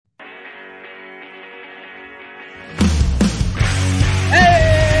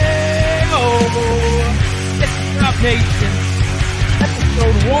Nation,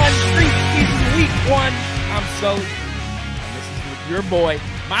 episode 1, preseason week 1. I'm Sully, and this is with your boy,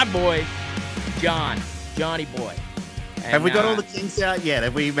 my boy, Johnny boy. And, have we got all the kinks out yet?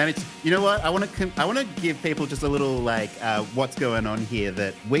 Have we managed? You know what? I want to give people just a little what's going on here.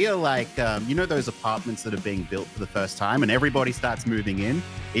 That we are like, those apartments that are being built for the first time, and everybody starts moving in,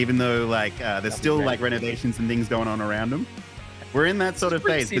 even though there's still renovations and things going on around them. We're in that sort of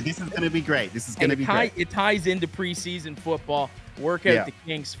phase, but this is going to be great. This is going to be great. It ties into preseason football. Work out the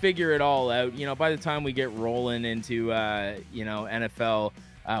kinks, figure it all out. By the time we get rolling into NFL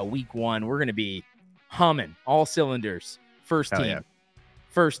week 1, we're going to be humming all cylinders. First team.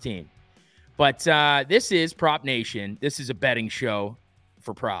 But this is Prop Nation. This is a betting show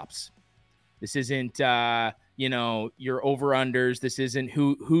for props. This isn't your over-unders. This isn't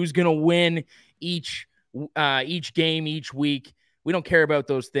who's going to win each game each week. We don't care about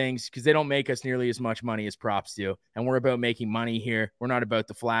those things because they don't make us nearly as much money as props do. And we're about making money here. We're not about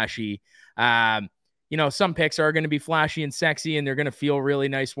the flashy. Some picks are going to be flashy and sexy, and they're going to feel really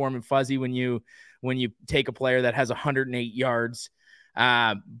nice, warm, and fuzzy when you take a player that has 108 yards.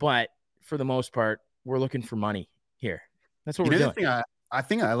 But for the most part, we're looking for money here. That's what we're doing. The thing I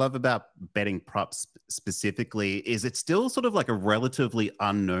think I love about betting props specifically is it's still sort of like a relatively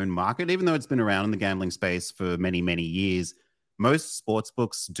unknown market, even though it's been around in the gambling space for many, many years. Most sports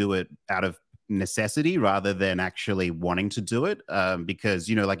books do it out of necessity rather than actually wanting to do it, because,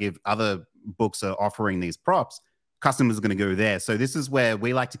 if other books are offering these props, customers are going to go there. So this is where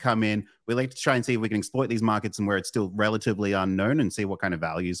we like to come in. We like to try and see if we can exploit these markets and where it's still relatively unknown and see what kind of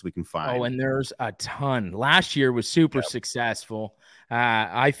values we can find. Oh, and there's a ton. Last year was super successful.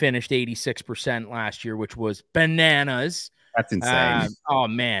 I finished 86% last year, which was bananas. That's insane. Oh,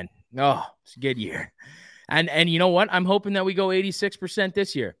 man. Oh, it's a good year. And you know what? I'm hoping that we go 86%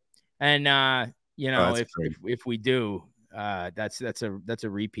 this year. And, if we do, that's a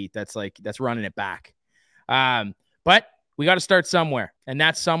repeat. That's running it back. But we got to start somewhere, and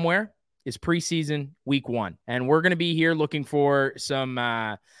that somewhere is preseason week 1. And we're going to be here looking for some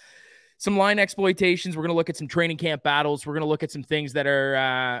line exploitations. We're going to look at some training camp battles. We're going to look at some things that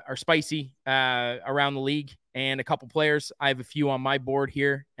are spicy around the league and a couple players. I have a few on my board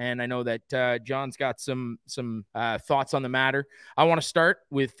here, and I know that John's got some thoughts on the matter. I want to start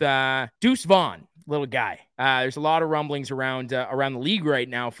with Deuce Vaughn, little guy. There's a lot of rumblings around the league right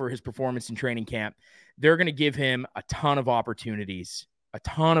now for his performance in training camp. They're going to give him a ton of opportunities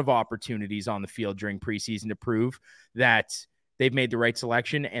on the field during preseason to prove that they've made the right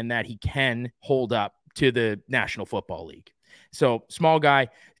selection and that he can hold up to the National Football League. So small guy,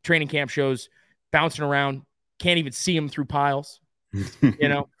 training camp shows, bouncing around, can't even see him through piles,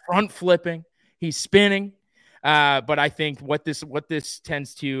 front flipping, he's spinning. But I think what this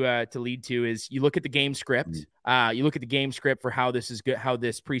tends to lead to is you look at the game script. You look at the game script for how this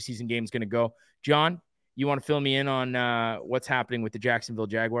preseason game is going to go. John, you want to fill me in on what's happening with the Jacksonville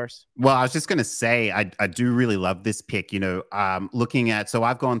Jaguars? Well, I was just going to say, I do really love this pick, looking at, so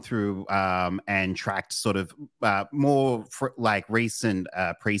I've gone through and tracked sort of more recent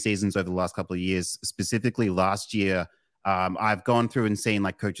preseasons over the last couple of years, specifically last year. I've gone through and seen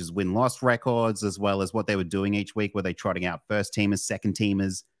coaches win-loss records as well as what they were doing each week. Were they trotting out first teamers, second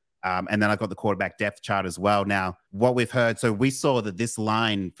teamers? And then I've got the quarterback depth chart as well. Now, what we've heard, so we saw that this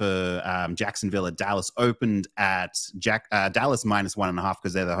line for Jacksonville at Dallas opened at Dallas -1.5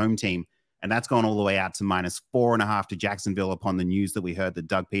 because they're the home team. And that's gone all the way out to -4.5 to Jacksonville upon the news that we heard that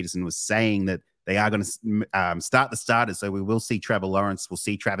Doug Peterson was saying that they are going to start the starters. So we will see Trevor Lawrence, we'll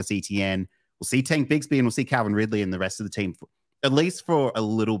see Travis Etienne, we'll see Tank Bigsby, and we'll see Calvin Ridley and the rest of the team, at least for a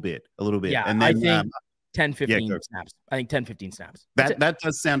little bit. Yeah, and then, I think 10, 15 snaps. I think 10, 15 snaps. That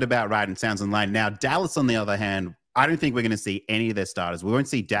does sound about right and sounds in line. Now, Dallas, on the other hand, I don't think we're going to see any of their starters. We won't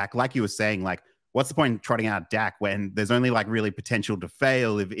see Dak. Like you were saying, what's the point in trotting out Dak when there's only really potential to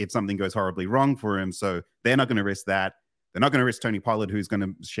fail if something goes horribly wrong for him? So they're not going to risk that. They're not going to risk Tony Pollard, who's going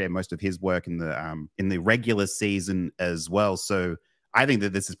to share most of his work in the regular season as well. So I think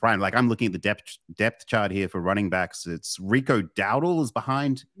that this is prime. I'm looking at the depth chart here for running backs. It's Rico Dowdle is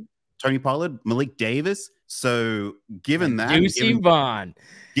behind Tony Pollard, Malik Davis. So given that, Vaughn,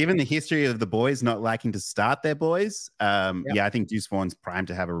 given the history of the boys not liking to start their boys, I think Deuce Vaughn's primed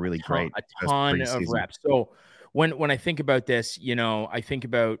to have a really great ton of reps. So when I think about this, I think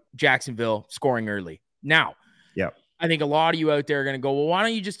about Jacksonville scoring early. Now, I think a lot of you out there are going to go, well, why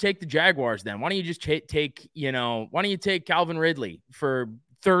don't you just take the Jaguars then? Why don't you just take why don't you take Calvin Ridley for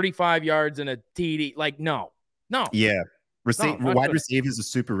 35 yards and a TD? No. Yeah. Wide receivers are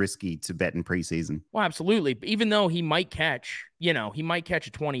super risky to bet in preseason. Well, absolutely. Even though he might catch a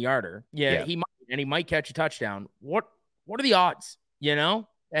 20-yarder. Yeah, he might and he might catch a touchdown. What are the odds?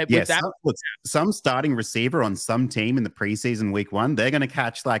 Yes, some starting receiver on some team in the preseason week 1, they're going to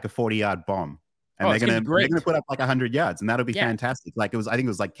catch like a 40-yard bomb. And they're going to put up like 100 yards, and that'll be fantastic. Like I think it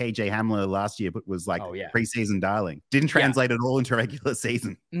was like KJ Hamler last year, but was like preseason darling. Didn't translate at all into regular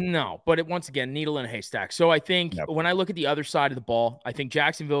season. No, but once again, needle in a haystack. So I think when I look at the other side of the ball, I think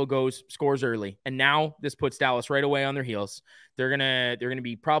Jacksonville scores early, and now this puts Dallas right away on their heels. They're gonna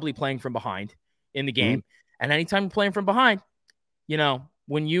be probably playing from behind in the game, and anytime you're playing from behind,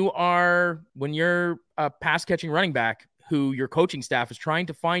 when you're a pass catching running back who your coaching staff is trying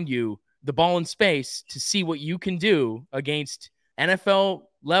to find you the ball in space to see what you can do against NFL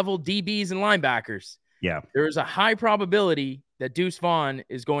level DBs and linebackers. Yeah. There is a high probability that Deuce Vaughn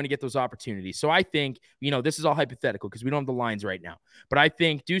is going to get those opportunities. So I think, this is all hypothetical because we don't have the lines right now, but I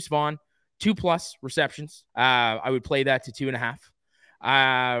think Deuce Vaughn, 2+ receptions. I would play that to 2.5,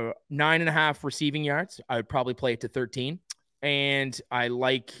 9.5 receiving yards. I would probably play it to 13. And I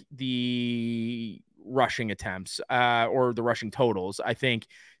like the rushing attempts or the rushing totals. I think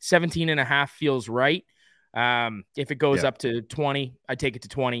 17.5 feels right. If it goes up to 20, I take it to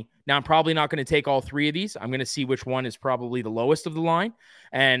 20. Now I'm probably not going to take all 3 of these. I'm going to see which one is probably the lowest of the line.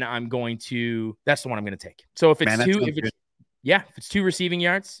 And that's the one I'm going to take. So if it's 2 receiving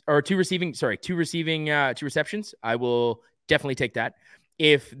yards or 2 receptions, I will definitely take that.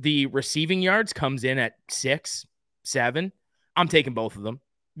 If the receiving yards comes in at 6, 7, I'm taking both of them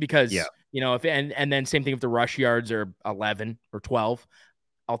because, and then same thing if the rush yards are 11 or 12,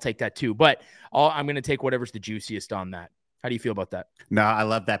 I'll take that too. But I'm going to take whatever's the juiciest on that. How do you feel about that? No, I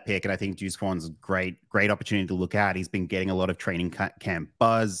love that pick. And I think Deuce Vaughn's a great opportunity to look at. He's been getting a lot of training camp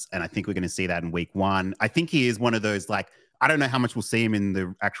buzz. And I think we're going to see that in week 1. I think he is one of those, I don't know how much we'll see him in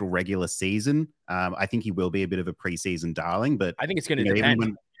the actual regular season. I think he will be a bit of a preseason darling, but I think it's going to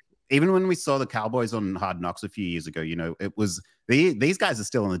depend. Even when we saw the Cowboys on Hard Knocks a few years ago, it was these guys are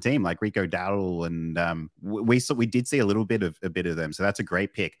still on the team, like Rico Dowdle, and we did see a bit of them. So that's a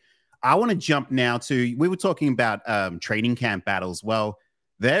great pick. I want to jump now to, we were talking about training camp battles. Well,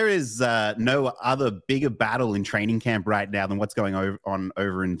 there is no other bigger battle in training camp right now than what's going on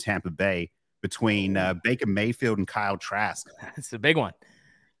over in Tampa Bay between Baker Mayfield and Kyle Trask. It's a big one.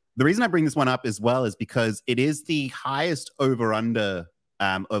 The reason I bring this one up as well is because it is the highest over-under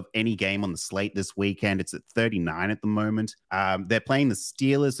of any game on the slate this weekend. It's at 39 at the moment. They're playing the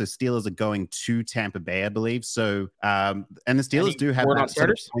Steelers, so Steelers are going to Tampa Bay, I believe. So, and the Steelers do have that sort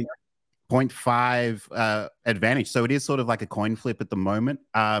of 0.5 advantage. So it is sort of like a coin flip at the moment.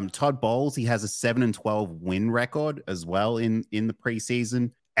 Todd Bowles, he has a 7-12 win record as well in the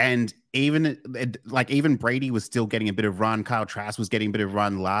preseason. And even Brady was still getting a bit of run. Kyle Trask was getting a bit of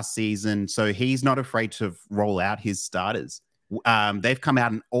run last season. So he's not afraid to roll out his starters. They've come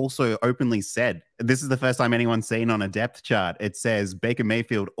out and also openly said, this is the first time anyone's seen on a depth chart, it says Baker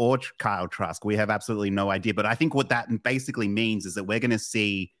Mayfield or Kyle Trask. We have absolutely no idea. But I think what that basically means is that we're going to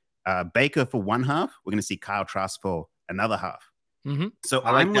see Baker for one half. We're going to see Kyle Trask for another half. Mm-hmm. So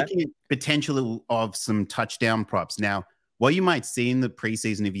I'm looking at potential of some touchdown props. Now, what you might see in the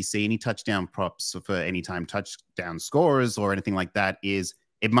preseason, if you see any touchdown props for anytime touchdown scorers or anything like that, is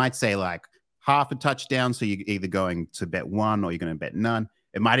it might say like half a touchdown. So you're either going to bet 1 or you're going to bet none.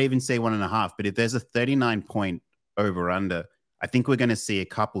 It might even say 1.5. But if there's a 39-point over under, I think we're going to see a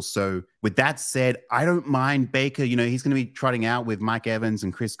couple. So with that said, I don't mind Baker. He's going to be trotting out with Mike Evans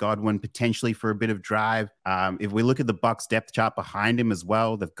and Chris Godwin potentially for a bit of drive. If we look at the Bucs depth chart behind him as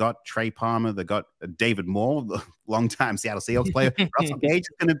well, they've got Trey Palmer, they've got David Moore, the longtime Seattle Seahawks player. Russell Gage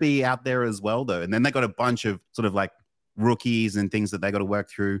is going to be out there as well, though. And then they got a bunch of sort of like rookies and things that they got to work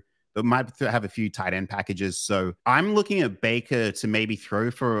through. They might have a few tight end packages. So I'm looking at Baker to maybe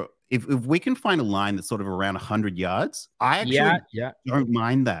throw for, if we can find a line that's sort of around 100 yards, I actually don't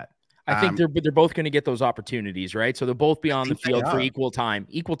mind that. I think they're both going to get those opportunities, right? So they'll both be on the field for equal time.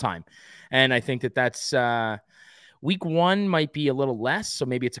 And I think that's week 1 might be a little less. So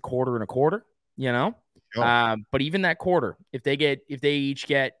maybe it's a quarter and a quarter, Sure. But even that quarter, if they each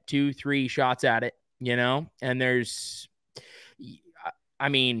get 2-3 shots at it, and there's,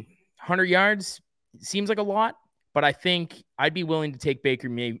 100 yards seems like a lot, but I think I'd be willing to take Baker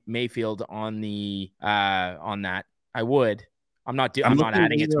Mayfield on that. I would. I'm not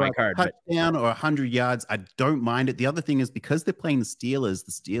adding it to my card. Touchdown or 100 yards, I don't mind it. The other thing is because they're playing the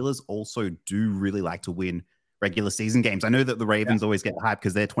Steelers also do really like to win regular season games. I know that the Ravens always get hyped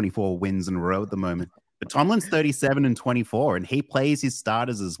because they're 24 wins in a row at the moment, but Tomlin's 37-24, and he plays his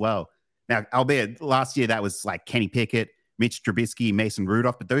starters as well. Now, albeit last year that was like Kenny Pickett, Mitch Trubisky, Mason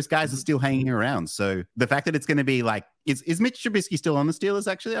Rudolph, but those guys are still hanging around. So the fact that it's going to be like, is Mitch Trubisky still on the Steelers?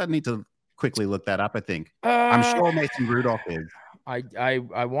 Actually, I need to quickly look that up. I think I'm sure Mason Rudolph is.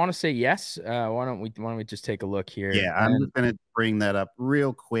 I want to say yes. Why don't we just take a look here? Yeah, I'm just going to bring that up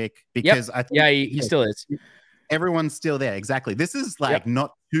real quick because yep. I think he still is. Everyone's still there. Exactly. This is like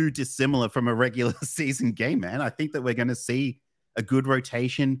not too dissimilar from a regular season game, man. I think that we're going to see a good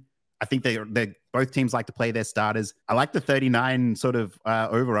rotation. I think they both teams like to play their starters. I like the 39 sort of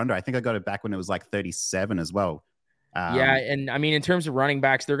over under. I think I got it back when it was like 37 as well. Yeah, and I mean, in terms of running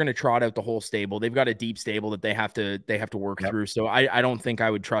backs, they're going to trot out the whole stable. They've got a deep stable that they have to work through. So I don't think I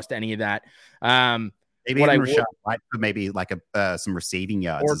would trust any of that. Maybe even Rashad White for maybe like some receiving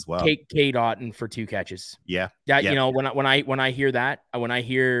yards as well. K. Dotton for 2 catches. Yeah. You know, when I hear that, when I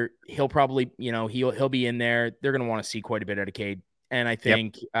hear he'll probably, you know, he'll be in there, they're going to want to see quite a bit out of Cade. And I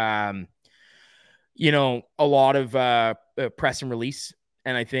think, you know, a lot of press and release.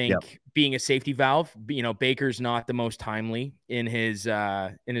 And I think being a safety valve, you know, Baker's not the most timely in his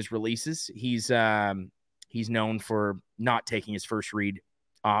releases. He's known for not taking his first read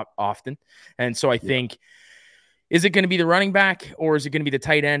often. And so I think, is it going to be the running back or is it going to be the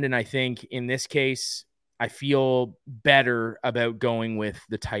tight end? And I think in this case, I feel better about going with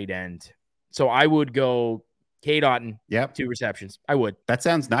the tight end. So I would go K. Dotton, 2 receptions. I would. That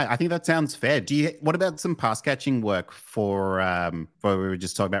sounds nice. I think that sounds fair. What about some pass catching work for we were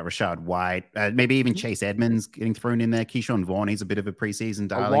just talking about Rashad White, maybe even Chase Edmonds getting thrown in there. Keyshawn Vaughn, he's a bit of a preseason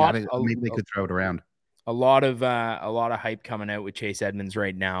darling. Maybe they could throw it around. A lot of hype coming out with Chase Edmonds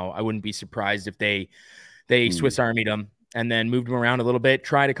right now. I wouldn't be surprised if they Swiss Armied him and then moved him around a little bit.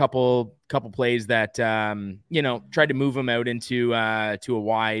 Tried a couple plays that you know, tried to move him out into to a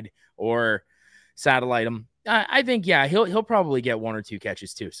wide or satellite him. I think he'll probably get 1 or 2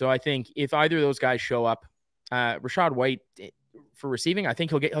 catches too. So I think if either of those guys show up, Rashad White for receiving, I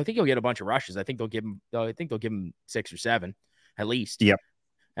think he'll get a bunch of rushes. I think they'll give him 6 or 7 at least. Yep.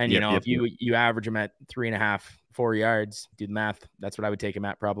 And you know, if you average him at 3.5, 4 yards, do the math. That's what I would take him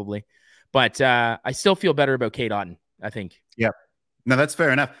at probably. But I still feel better about K. Dotton, I think. Yep. No, that's fair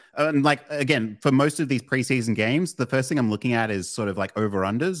enough. And like, again, for most of these preseason games, the first thing I'm looking at is sort of like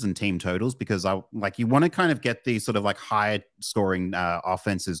over-unders and team totals, because you want to kind of get these sort of like higher scoring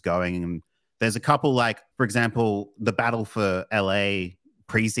offenses going. And there's a couple, like, for example, the battle for LA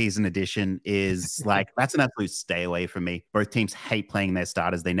preseason edition is like, that's an absolute stay away from me. Both teams hate playing their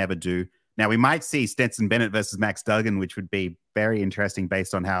starters. They never do. Now, we might see Stetson Bennett versus Max Duggan, which would be very interesting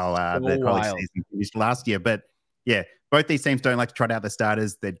based on how the college season finished last year. But yeah, both these teams don't like to trot out the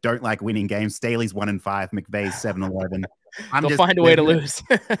starters. They don't like winning games. Staley's 1-5, McVay's 7-11. They'll find a way to lose.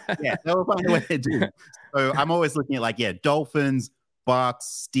 Yeah, they'll find a way to do. So I'm always looking at Dolphins,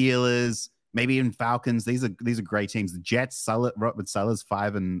 Bucks, Steelers, maybe even Falcons. These are great teams. The Jets, Robert Saleh's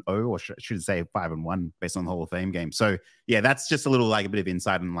 5-0, or should I say 5-1 based on the Hall of Fame game. So yeah, that's just a little like a bit of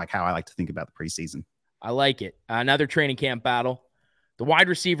insight on like how I like to think about the preseason. I like it. Another training camp battle, the wide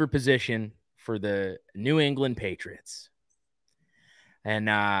receiver position for the New England Patriots. And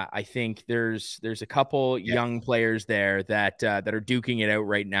I think there's a couple young players there that are duking it out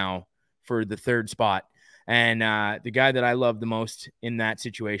right now for the 3rd spot. And the guy that I love the most in that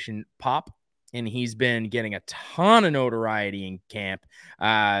situation, Pop, and he's been getting a ton of notoriety in camp.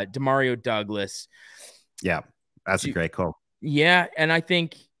 Demario Douglas. Yeah, that's a great call. Yeah, and I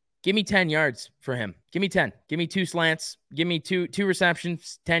think give me 10 yards for him. Give me 10. Give me 2 slants. Give me two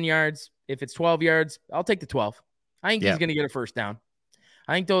receptions, 10 yards. If it's 12 yards, I'll take the 12. I think he's going to get a first down.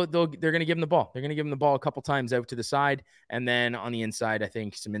 I think they're going to give him the ball. They're going to give him the ball a couple times out to the side. And then on the inside, I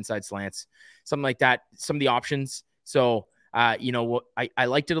think some inside slants, something like that, some of the options. So, you know what? I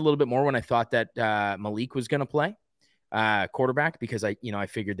liked it a little bit more when I thought that Malik was going to play quarterback, because I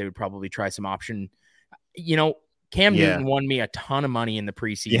figured they would probably try some option. You know, Cam Newton won me a ton of money in the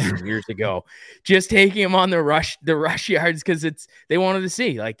preseason years ago, just taking him on the rush yards, because they wanted to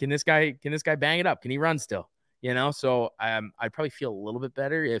see, like, can this guy bang it up? Can he run still? You know, so I'd probably feel a little bit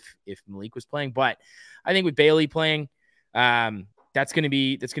better if Malik was playing, but I think with Bailey playing, that's going to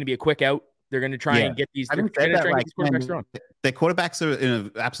be a quick out. They're going to try and get these. Their quarterbacks are in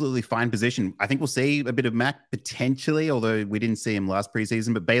an absolutely fine position. I think we'll see a bit of Mac potentially, although we didn't see him last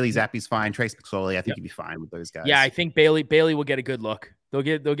preseason. But Bailey Zappi's fine. Trace McSorley, I think he'd be fine with those guys. Yeah, I think Bailey will get a good look. They'll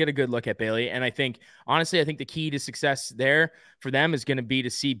get a good look at Bailey, and I think honestly, the key to success there for them is going to be to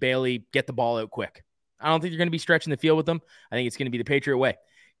see Bailey get the ball out quick. I don't think you're going to be stretching the field with them. I think it's going to be the Patriot way.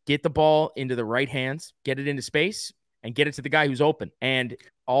 Get the ball into the right hands, get it into space, and get it to the guy who's open. And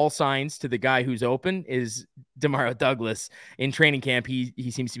all signs to the guy who's open is Demario Douglas. In training camp, he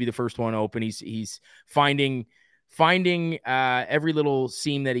seems to be the first one open. He's finding every little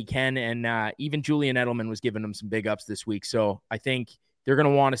seam that he can, and even Julian Edelman was giving him some big ups this week. So I think They're going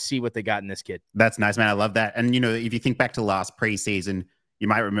to want to see what they got in this kid. That's nice, man. I love that. And, if you think back to last preseason, you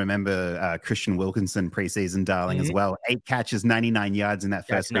might remember Christian Wilkinson preseason darling as well. 8 catches, 99 yards in that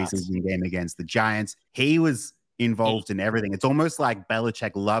first preseason game against the Giants. He was involved in everything. It's almost like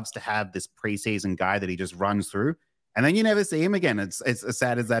Belichick loves to have this preseason guy that he just runs through, and then you never see him again. It's as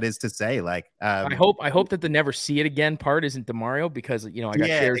sad as that is to say. Like, I hope that the never see it again part isn't DeMario, because I got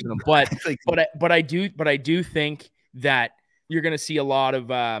shares in them. But I do think that you're going to see a lot of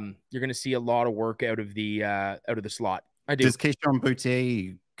work out of the slot. I do. Does Keyshawn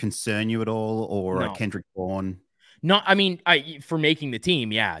Boutte concern you at all, or No. Kendrick Bourne? No, I mean, for making the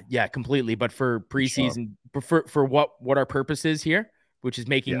team, yeah, completely. But for preseason, for what our purpose is here, which is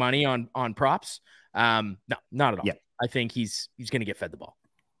making money on props, no, not at all. Yeah. I think he's going to get fed the ball.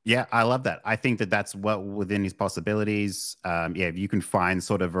 Yeah, I love that. I think that's what within his possibilities. If you can find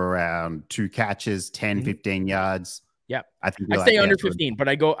sort of around 2 catches, 10, 15 yards. Yeah, I think I stay under 15, but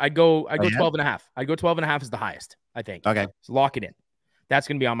I go 12 and a half. I go 12 and a half is the highest, I think. Okay. So lock it in. That's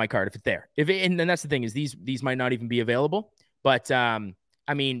going to be on my card if it's there. And then that's the thing, is these might not even be available. But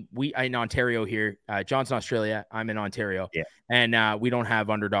I mean, in Ontario here, John's in Australia, I'm in Ontario, and we don't have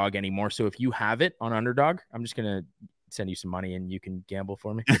Underdog anymore. So if you have it on Underdog, I'm just gonna send you some money and you can gamble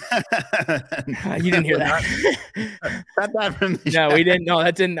for me. You didn't hear that? No, we didn't. No, I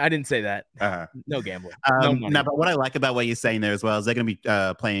didn't say that. No gambling. No, but what I like about what you're saying there as well is they're going to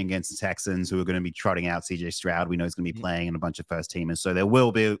be playing against the Texans, who are going to be trotting out CJ Stroud. We know he's going to be playing and a bunch of first teamers, so there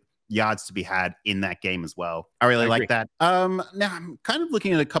will be yards to be had in that game as well. I really like that. Now I'm kind of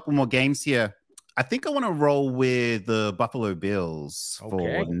looking at a couple more games here. I think I want to roll with the Buffalo Bills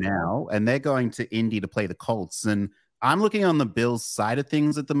for now, and they're going to Indy to play the Colts. And I'm looking on the Bills side of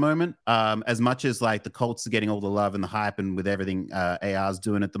things at the moment, as much as like the Colts are getting all the love and the hype and with everything AR's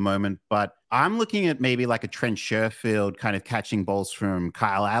doing at the moment. But I'm looking at maybe like a Trent Sherfield kind of catching balls from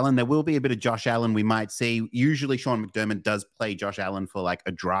Kyle Allen. There will be a bit of Josh Allen we might see. Usually Sean McDermott does play Josh Allen for like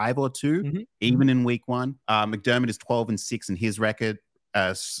a drive or two, even in week 1. McDermott is 12-6 in his record.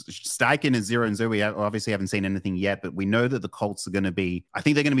 Steichen is 0-0. We obviously haven't seen anything yet, but we know that the Colts are going to be, I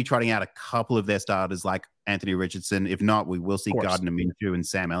think they're going to be trotting out a couple of their starters like Anthony Richardson. If not, we will see Gardner Minshew and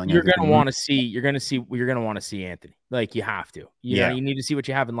Sam Ellinger. You're going to want to see Anthony. Like, you have to. You know, you need to see what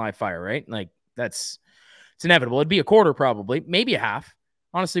you have in live fire, right? Like, it's inevitable. It'd be a quarter, probably, maybe a half.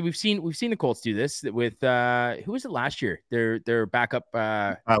 Honestly, we've seen the Colts do this with who was it last year? Their backup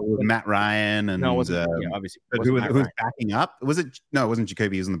with Matt Ryan and obviously who was backing up? Was it? No, it wasn't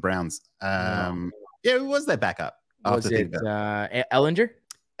Jacoby. He was in the Browns. Who was their backup? Was it Ellinger?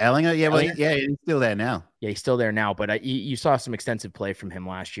 Ellinger, he's still there now. Yeah, he's still there now. But you saw some extensive play from him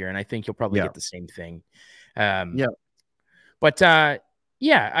last year, and I think you'll probably get the same thing. But I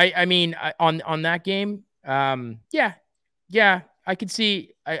mean, on that game, I could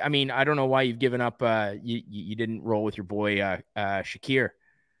see. I mean, I don't know why you've given up. You didn't roll with your boy Shakir.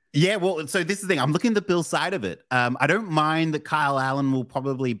 Yeah, well, so this is the thing. I'm looking at the Bills side of it. I don't mind that Kyle Allen will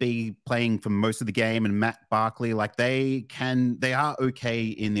probably be playing for most of the game, and Matt Barkley, like they are okay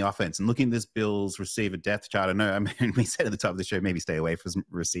in the offense. And looking at this Bills receiver depth chart, I know. I mean, we said at the top of the show, maybe stay away from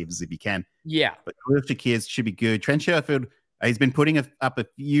receivers if you can. Yeah, but Shakir should be good. Trent Sherfield, he's been putting up a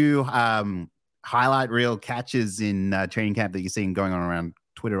few highlight reel catches in training camp that you're seeing going on around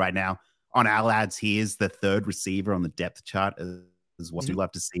Twitter right now. On our lads, he is the 3rd receiver on the depth chart as well. So we'd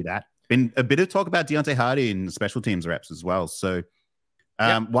love to see that. Been a bit of talk about Deontay Hardy and special teams reps as well. So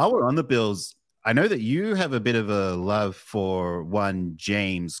while we're on the Bills, I know that you have a bit of a love for one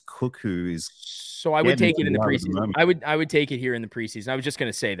James Cook, who is. So I would take it in the preseason. I would take it here in the preseason. I was just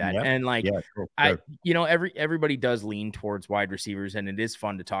going to say that. And like, everybody does lean towards wide receivers, and it is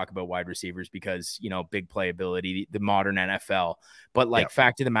fun to talk about wide receivers because, big playability, the modern NFL. But like,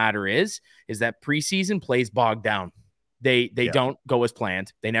 fact of the matter is that preseason plays bogged down. They don't go as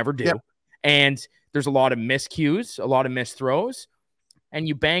planned. They never do. And there's a lot of miscues, a lot of missed throws, and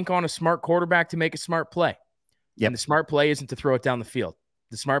you bank on a smart quarterback to make a smart play. And the smart play isn't to throw it down the field.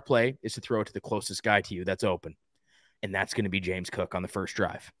 The smart play is to throw it to the closest guy to you that's open. And that's going to be James Cook on the first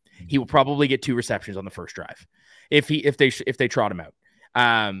drive. He will probably get 2 receptions on the first drive if they trot him out.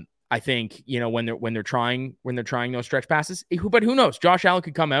 I think, when they're trying those stretch passes, but who knows? Josh Allen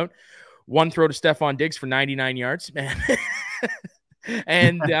could come out, one throw to Stephon Diggs for 99 yards, man.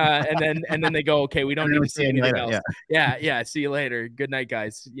 and then they go, okay, we don't need to see anything else. Yeah. See you later. Good night,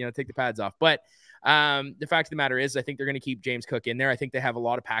 guys. Take the pads off. But the fact of the matter is, I think they're going to keep James Cook in there. I think they have a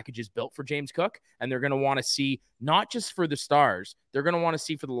lot of packages built for James Cook, and they're going to want to see not just for the stars, they're going to want to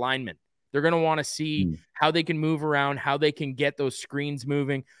see for the linemen. They're going to want to see how they can move around, how they can get those screens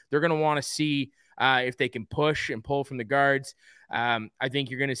moving. They're going to want to see if they can push and pull from the guards. I think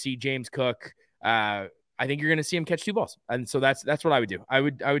you're going to see James Cook. I think you're going to see him catch 2 balls. And so that's what I would do. I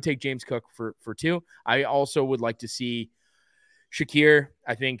would take James Cook for 2. I also would like to see Shakir.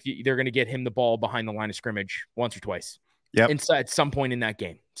 I think they're going to get him the ball behind the line of scrimmage once or twice. At some point in that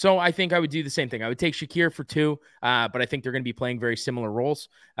game. So I think I would do the same thing. I would take Shakir for 2, but I think they're going to be playing very similar roles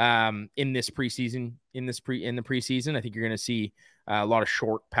in this preseason. In the preseason, I think you're going to see a lot of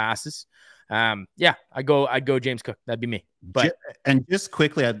short passes. I'd go James Cook. That'd be me. But and just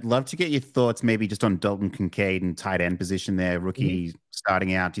quickly, I'd love to get your thoughts, maybe just on Dalton Kincaid and tight end position there, rookie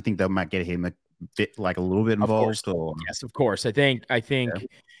starting out. Do you think they might get him a bit, like a little bit involved? Or yes, of course. I think.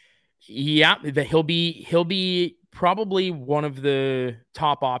 Yeah, that he'll be probably one of the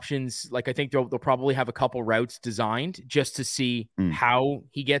top options. Like, I think they'll probably have a couple routes designed just to see how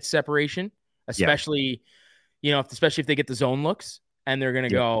he gets separation, especially if they get the zone looks and they're going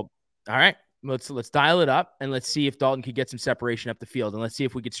to go, all right, let's dial it up and let's see if Dalton could get some separation up the field. And let's see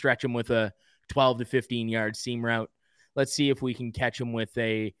if we could stretch him with a 12 to 15 yard seam route. Let's see if we can catch him with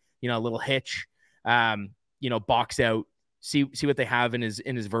a little hitch, box out. See what they have in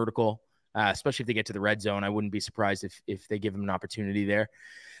his vertical, especially if they get to the red zone. I wouldn't be surprised if they give him an opportunity there.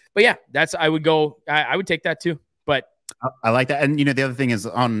 But yeah, I would take that too. But I like that. And, the other thing is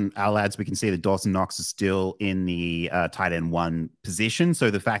on our lads, we can see that Dawson Knox is still in the tight end 1 position.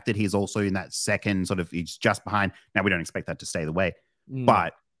 So the fact that he's also in that second he's just behind. Now, we don't expect that to stay the way,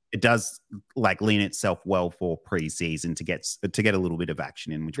 but it does lean itself well for preseason to get a little bit of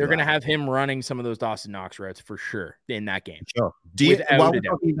action in. Which they're going to have him running some of those Dawson Knox routes for sure in that game. Sure. While we're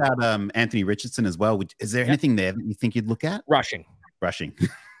talking about Anthony Richardson as well, is there anything there that you think you'd look at? Rushing.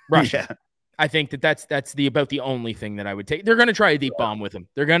 Yeah. I think that's about the only thing that I would take. They're going to try a deep bomb with him.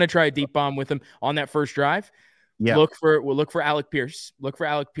 They're going to try a deep bomb with him on that first drive. Yeah. We'll look for Alec Pierce. Look for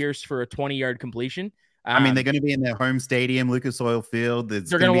Alec Pierce for a 20 yard completion. They're going to be in their home stadium, Lucas Oil Field. They're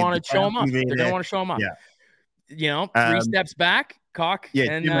going to want to show him up. They're going to want to show him up. Yeah. 3 steps back, cock,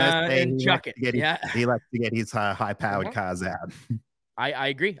 and chuck it. He likes to get his high-powered cars out. I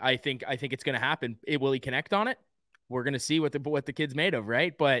agree. I think it's going to happen. Will he connect on it? We're going to see what the kid's made of,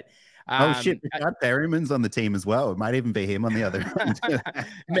 right? But Rashad Perryman's on the team as well. It might even be him on the other end.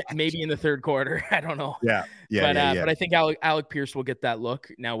 Maybe in the third quarter. I don't know. But I think Alec Pierce will get that look.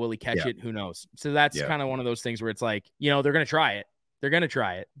 Now, will he catch it? Who knows? So that's kind of one of those things where it's like, they're going to try it. They're going to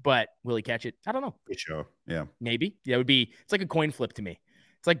try it, but will he catch it? I don't know. For sure. Yeah. Maybe. Yeah, it's like a coin flip to me.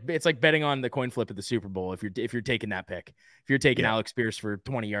 It's like betting on the coin flip at the Super Bowl if you're taking that pick. If you're taking Alex Pierce for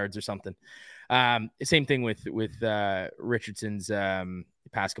 20 yards or something. Same thing with Richardson's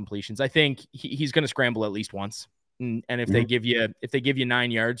pass completions. I think he's going to scramble at least once. And if they give you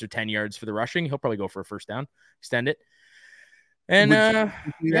 9 yards or 10 yards for the rushing, he'll probably go for a first down, extend it. And would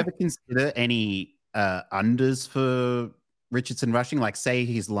you ever consider any unders for Richardson rushing? Like, say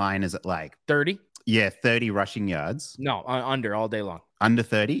his line is at 30. Yeah, 30 rushing yards. No, under all day long. Under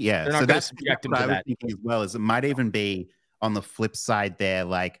 30, yeah. So that's what I was thinking as well. Is it might even be on the flip side there.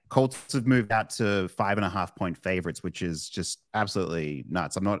 Like, Colts have moved out to 5.5 point favorites, which is just absolutely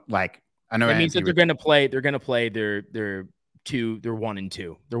nuts. I'm not like, I know it means that they're going to play. They're going to play their 2. They're 1 and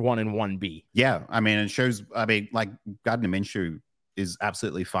 2. They're 1 and 1B. Yeah, I mean, it shows. I mean, like Gardner Minshew is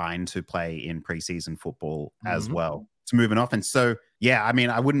absolutely fine to play in preseason football as well. To move an offense. So yeah, I mean,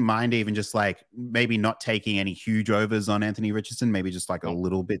 I wouldn't mind even just maybe not taking any huge overs on Anthony Richardson, maybe just a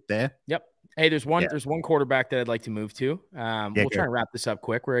little bit there. Yep. Hey, there's one quarterback that I'd like to move to. We'll try and wrap this up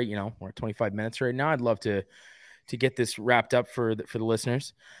quick. We're at 25 minutes right now. I'd love to get this wrapped up for the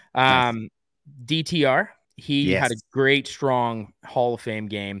listeners. Nice. DTR, he had a great, strong Hall of Fame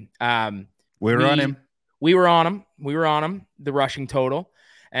game. We were on him. We were on him. The rushing total.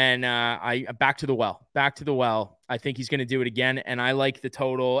 And I back to the well. I think he's going to do it again. And I like the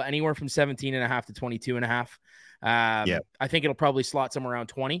total anywhere from 17.5 to 22.5. I think it'll probably slot somewhere around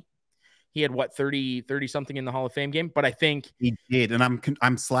 20. He had 30 something in the Hall of Fame game, but I think he did. And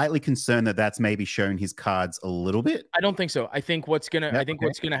I'm slightly concerned that that's maybe shown his cards a little bit. I don't think so. I think what's going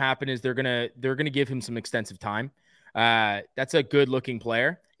to happen is they're going to give him some extensive time. That's a good looking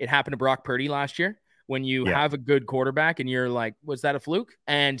player. It happened to Brock Purdy last year. When you have a good quarterback and you're like, was that a fluke?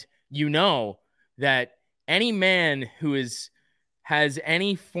 And you know that any man who has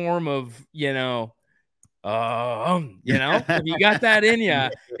any form of, if you got that in you,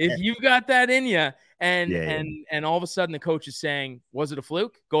 if you've got that in you, and all of a sudden the coach is saying, was it a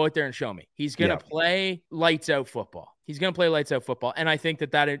fluke? Go out there and show me. He's going to play lights out football. And I think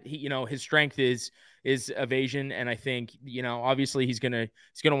that his strength is evasion. And I think, obviously he's going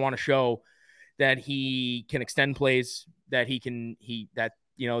to want to show that he can extend plays, that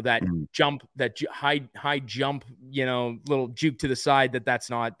that jump, that high jump, little juke to the side, that's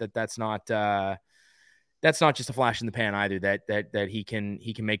not just a flash in the pan either, that he can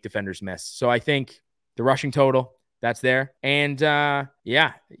make defenders miss. So I think the rushing total, that's there. And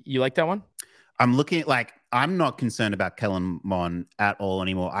you like that one? I'm looking at I'm not concerned about Kellen Mond at all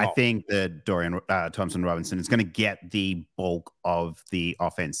anymore. I think that Dorian Thompson Robinson is going to get the bulk of the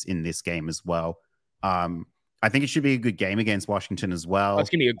offense in this game as well. I think it should be a good game against Washington as well.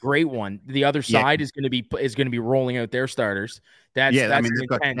 It's going to be a great one. The other side is going to be rolling out their starters. That's they've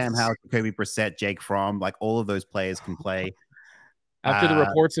got Cam Howard, Jacoby Brissett, Jake Fromm, all of those players can play. After the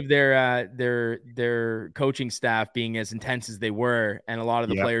reports of their coaching staff being as intense as they were, and a lot of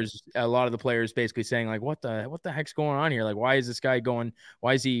the players basically saying what the heck's going on here? Why is this guy going?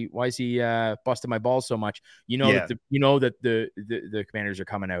 Why is he busting my balls so much? That the Commanders are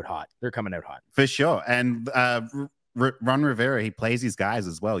coming out hot. They're coming out hot for sure. And Ron Rivera, he plays his guys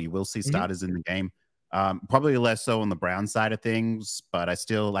as well. You will see starters in the game. Probably less so on the Brown side of things, but I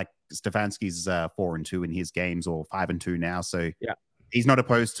still like Stefanski's 4-2 in his games, or 5-2 now. So he's not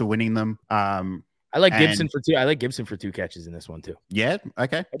opposed to winning them. I like Gibson for 2. I like Gibson for 2 catches in this one too. Yeah.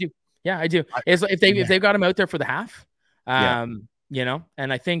 Okay. I do. Yeah, I do. If they've got him out there for the half, and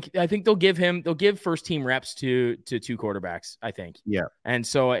I think they'll give first team reps to 2 quarterbacks, I think. Yeah. And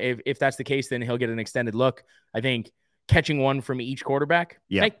so if that's the case, then he'll get an extended look. I think catching one from each quarterback.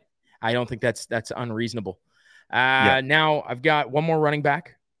 Yeah. I don't think that's unreasonable. Now I've got one more running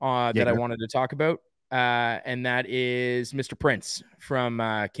back that I wanted to talk about. And that is Mr. Prince from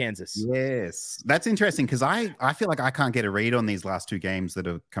Kansas. Yes, that's interesting because I feel like I can't get a read on these last 2 games that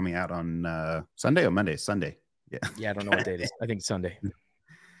are coming out on Sunday or Monday. Sunday. Yeah, I don't know what day it is. I think it's Sunday.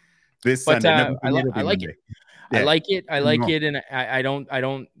 This Sunday. I like it. Yeah. I like it, and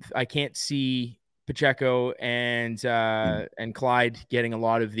I can't see Pacheco and Clyde getting a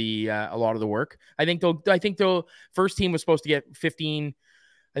lot of the work. I think the first team was supposed to get 15.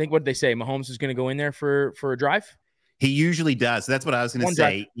 I think, what did they say? Mahomes is going to go in there for a drive. He usually does. That's what I was going to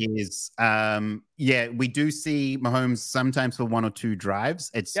say. Is we do see Mahomes sometimes for 1 or 2 drives.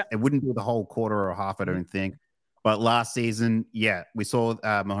 It wouldn't be the whole quarter or half, I don't think. But last season, we saw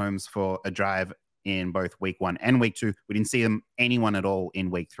Mahomes for a drive in both week 1 and week 2. We didn't see anyone at all in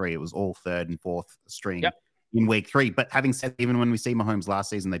week 3. It was all 3rd and 4th string. In week 3. But having said, even when we see Mahomes last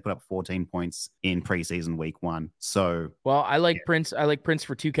season, they put up 14 points in preseason week 1. So, I like Prince. I like Prince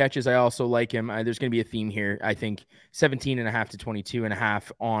for 2 catches. I also like him. There's going to be a theme here. I think 17.5 to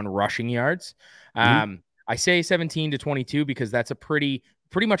 22.5 on rushing yards. I say 17 to 22 because that's a pretty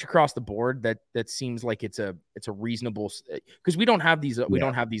much across the board. That seems like it's a reasonable, because we don't have these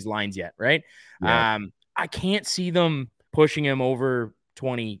lines yet, right? Yeah. I can't see them pushing him over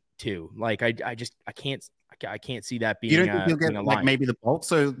 22. I can't see that being. You don't think he'll get a line. Maybe the bulk?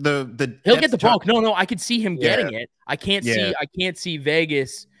 So he'll get the bulk. No, I could see him getting it. I can't see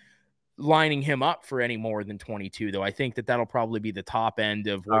Vegas lining him up for any more than 22, though. I think that'll probably be the top end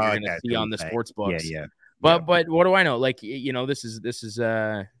of what you're going to see on the sports books. But what do I know? This is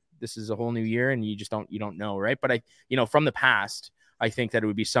a whole new year, and you don't know, right? But from the past, I think that it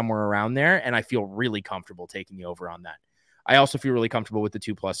would be somewhere around there, and I feel really comfortable taking the over on that. I also feel really comfortable with the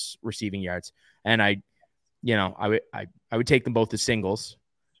 2+ receiving yards, and I would take them both as singles.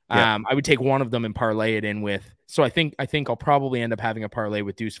 I would take one of them and parlay it in with. So I think I'll probably end up having a parlay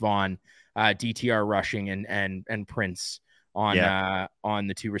with Deuce Vaughn, DTR rushing, and Prince on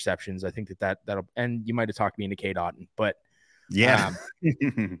the 2 receptions. I think that'll. And you might have talked me into K. Otten, but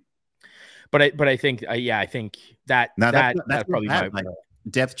but I think I think that's probably my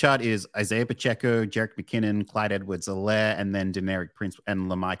depth chart is Isaiah Pacheco, Jerick McKinnon, Clyde Edwards-Helaire, and then Deneric Prince and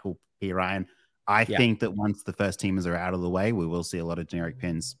LaMichael Pirine. I think that once the first teamers are out of the way, we will see a lot of Deneric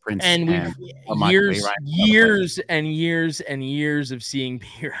Prince, and we've years and years of seeing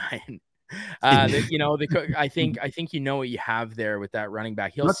Pirine. I think what you have there with that running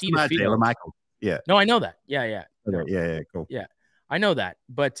back. He'll see the field. Michael. Yeah. No, I know that. Yeah. Okay. Yeah. Cool. Yeah, I know that,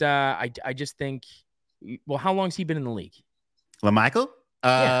 but I just think. Well, how long has he been in the league? LaMichael?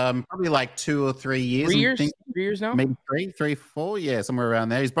 Probably like 2 or 3 years. 3 years? 3 years now? Maybe 3, 4. Yeah, somewhere around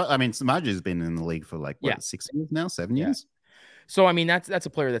there. Samaja's been in the league for 6 years now, 7 years. So, that's a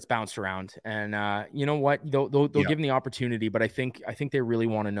player that's bounced around, and you know what? They'll give him the opportunity, but I think they really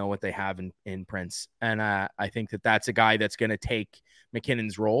want to know what they have in Prince, and I think that's a guy that's going to take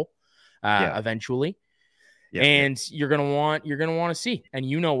McKinnon's role eventually. And you're gonna want to see, and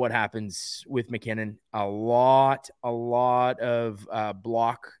what happens with McKinnon. A lot of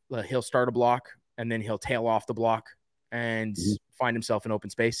block. He'll start a block, and then he'll tail off the block and find himself in open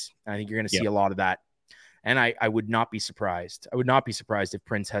space. I think you're going to see a lot of that. And I would not be surprised. I would not be surprised if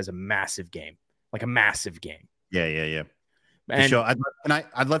Prince has a massive game, like a massive game. Yeah. For And sure.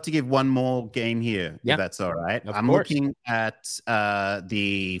 I'd love to give one more game here, if that's all right. Of I'm course. looking at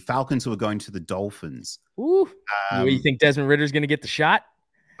the Falcons who are going to the Dolphins. Ooh, you think Desmond Ritter's going to get the shot?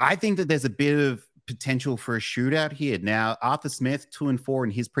 I think that there's a bit of potential for a shootout here. Now, Arthur Smith, 2-4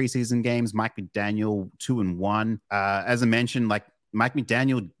 in his preseason games. Mike McDaniel, 2-1. As I mentioned, like Mike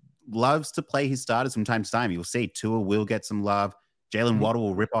McDaniel loves to play his starters from time to time. You'll see Tua will get some love. Jalen Waddle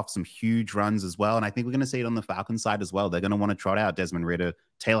will rip off some huge runs as well. And I think we're going to see it on the Falcons side as well. They're going to want to trot out Desmond Ridder,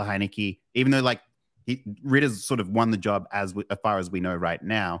 Taylor Heineke, even though like Ritter's sort of won the job as far as we know right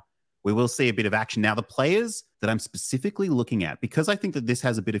now. We will see a bit of action. Now, the players that I'm specifically looking at, because I think that this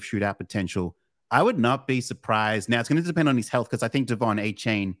has a bit of shootout potential, I would not be surprised. Now, it's going to depend on his health because I think Devon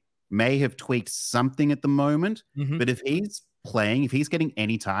A-Chain may have tweaked something at the moment. But if he's playing, if he's getting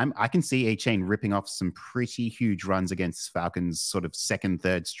any time, I can see A-Chain ripping off some pretty huge runs against Falcons' sort of second,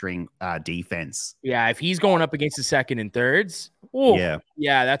 third string defense. Yeah, if he's going up against the second and thirds, yeah,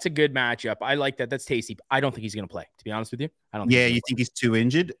 that's a good matchup. I like that. That's tasty. I don't think he's going to play, to be honest with you. I don't. Yeah, you think he's too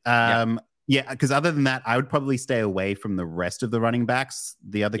injured? Yeah, because other than that, I would probably stay away from the rest of the running backs.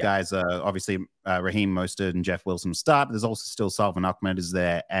 The other guys are obviously Raheem Mostert and Jeff Wilson start. There's also still Salvin Ahmed is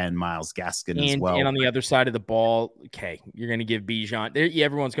there and Myles Gaskin as well. And on the other side of the ball, okay, you're going to give Bijan.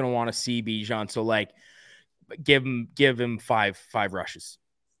 Everyone's going to want to see Bijan. So like, give him five rushes.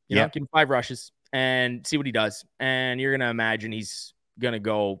 You know, give him 5 rushes and see what he does. And you're going to imagine he's going to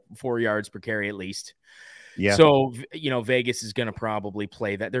go 4 yards per carry at least. Yeah. So, Vegas is going to probably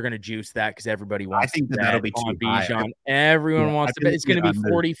play that. They're going to juice that because everybody wants. I think that'll be too high. Everyone wants to bet. It's going to be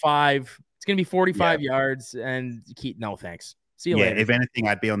 45. It's going to be 45 yards. And no thanks. See you later. If anything,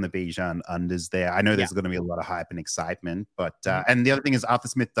 I'd be on the Bijan unders there. I know there's going to be a lot of hype and excitement, but and the other thing is Arthur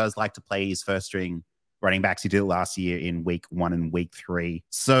Smith does like to play his first string running backs. He did it last year in week 1 and week 3.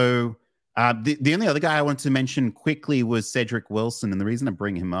 So. The only other guy I wanted to mention quickly was Cedric Wilson. And the reason I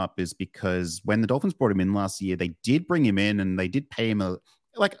bring him up is because when the Dolphins brought him in last year, they did bring him in and they did pay him a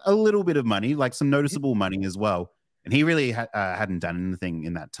little bit of money, like some noticeable money as well. And he really hadn't done anything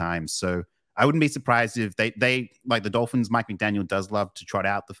in that time. So I wouldn't be surprised if they like the Dolphins, Mike McDaniel does love to trot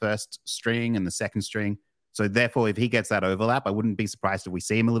out the first string and the second string. So therefore, if he gets that overlap, I wouldn't be surprised if we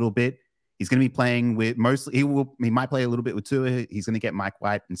see him a little bit. He's going to be playing with he might play a little bit with Tua. He's going to get Mike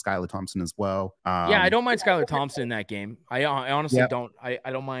White and Skylar Thompson as well. I don't mind Skylar Thompson in that game. I honestly don't. I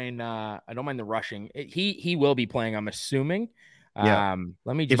don't mind. I don't mind the rushing. He will be playing, I'm assuming. Let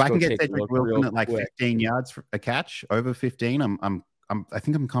me just. If I can get Cedric Wilson at like 15 yards for a catch, over 15, I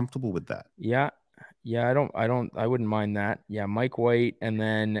think I'm comfortable with that. Yeah. I wouldn't mind that. Yeah, Mike White, and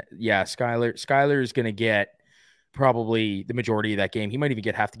then Skylar. Skylar is going to get probably the majority of that game. He might even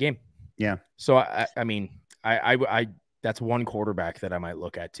get half the game. Yeah. So I mean, I that's one quarterback that I might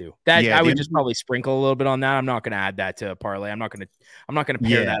look at too. I would just probably sprinkle a little bit on that. I'm not going to add that to a parlay. I'm not going to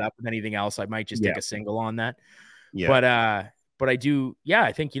pair that up with anything else. I might just take a single on that. Yeah. But I do. Yeah.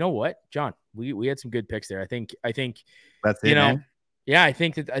 I think, you know what, John, we had some good picks there. I think that's it, man. Yeah, I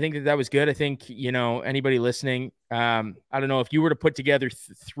think that was good. I think, anybody listening, I don't know if you were to put together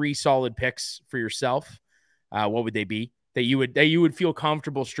 3 solid picks for yourself, what would they be? That you would feel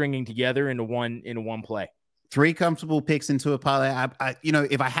comfortable stringing together into one play. 3 comfortable picks into a parlay.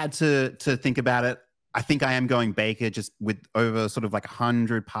 If I had to think about it, I think I am going Baker just with over sort of like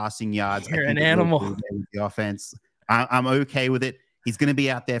 100 passing yards. You're an animal. The offense. I'm okay with it. He's going to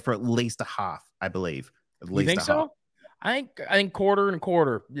be out there for at least a half, I believe. You think so? I think quarter and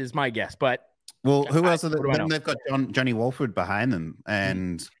quarter is my guess, but. Well, who else are they? Then they've got Johnny Wolford behind them,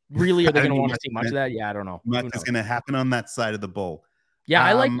 and really, are they going to want to see much of that? Yeah, I don't know. Much is going to happen on that side of the ball. Yeah,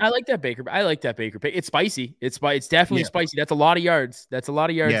 I like that Baker. I like that Baker pick. It's spicy. It's definitely spicy. That's a lot of yards. That's a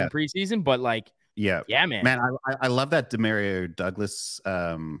lot of yards in preseason. But man. Man, I love that Demario Douglas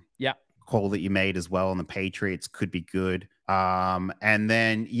call that you made as well on the Patriots. Could be good. And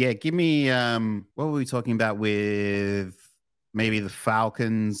then give me what were we talking about with maybe the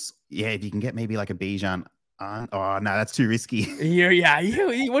Falcons? Yeah, if you can get maybe like a Bijan. Oh, no, that's too risky.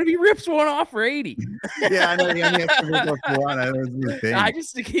 What if he rips one off for 80? Yeah, I know. He only has to rip off one. I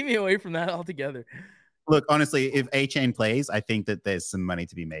just to keep me away from that altogether. Look, honestly, if A-Chain plays, I think that there's some money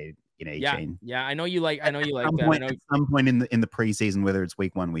to be made in A-Chain. Yeah, I know you like that. At some point in the preseason, whether it's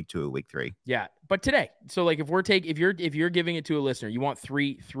week 1, week 2, or week 3. Yeah, but today. So like if you're giving it to a listener, you want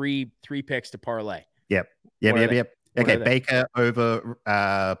three picks to parlay. Yep. Okay, Baker over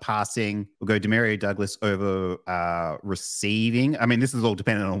passing. We'll go Demario Douglas over receiving. I mean, this is all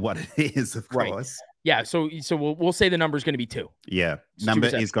dependent on what it is, of course. Yeah, so we'll say the number is going to be 2. Yeah, number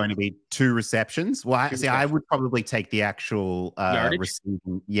is going to be 2 receptions. Well, I would probably take the actual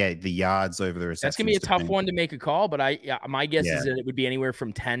receiving, the yards over the receptions. That's going to be a tough one to make a call, but my guess is that it would be anywhere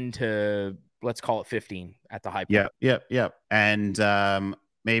from 10 to, let's call it 15 at the high point. Yeah. And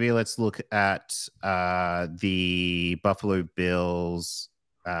maybe let's look at the Buffalo Bills.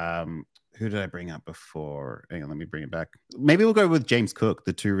 Who did I bring up before? Hang on, let me bring it back. Maybe we'll go with James Cook,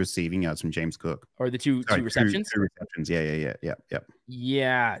 the 2 receiving yards from James Cook. Or the two receptions? 2 receptions, yeah.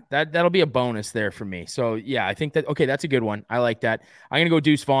 Yeah, that'll be a bonus there for me. So, yeah, I think that's a good one. I like that. I'm going to go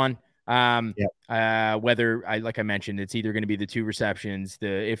Deuce Vaughn. Whether, like I mentioned, it's either going to be the 2 receptions.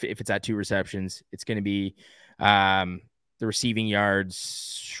 If it's at 2 receptions, it's going to be the receiving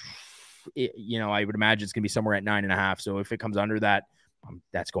yards. I would imagine it's going to be somewhere at 9.5. So if it comes under that,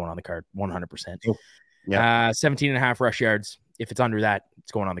 that's going on the card 100%. Yeah. 17.5 rush yards. If it's under that,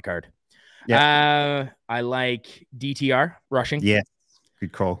 it's going on the card. Yeah. I like DTR rushing. Yeah.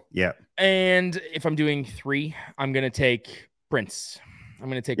 Good call. Yeah. And if I'm doing 3, I'm going to take Prince. I'm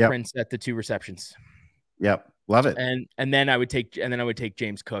going to take Prince at the 2 receptions. Yep. Love it. And then I would take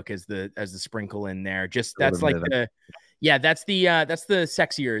James Cook as the sprinkle in there. Just that's like that's the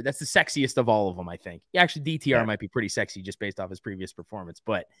sexier. That's the sexiest of all of them, I think. Yeah, actually, DTR might be pretty sexy just based off his previous performance,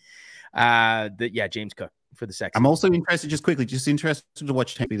 but James Cook for the sexy. I'm also interested to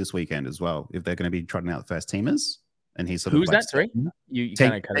watch Tampa this weekend as well, if they're going to be trotting out the first teamers. And he's sort who's of that? Sorry, you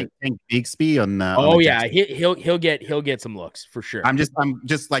kind of Tank Bigsby on. He'll get some looks for sure. I'm interested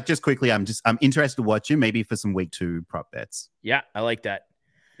to watch him maybe for some week 2 prop bets. Yeah, I like that.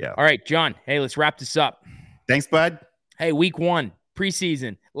 Yeah. All right, John. Hey, let's wrap this up. Thanks, bud. Hey, week 1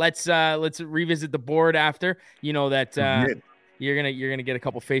 preseason. Let's revisit the board after. You know that you're gonna get a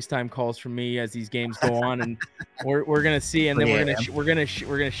couple FaceTime calls from me as these games go on, and we're gonna see, and then we're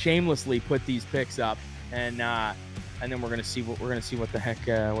gonna shamelessly put these picks up, and then we're gonna see what the heck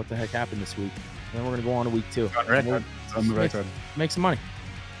happened this week, and then we're gonna go on to week 2. On record. Make some money.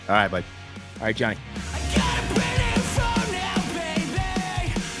 All right, bud. All right, Johnny.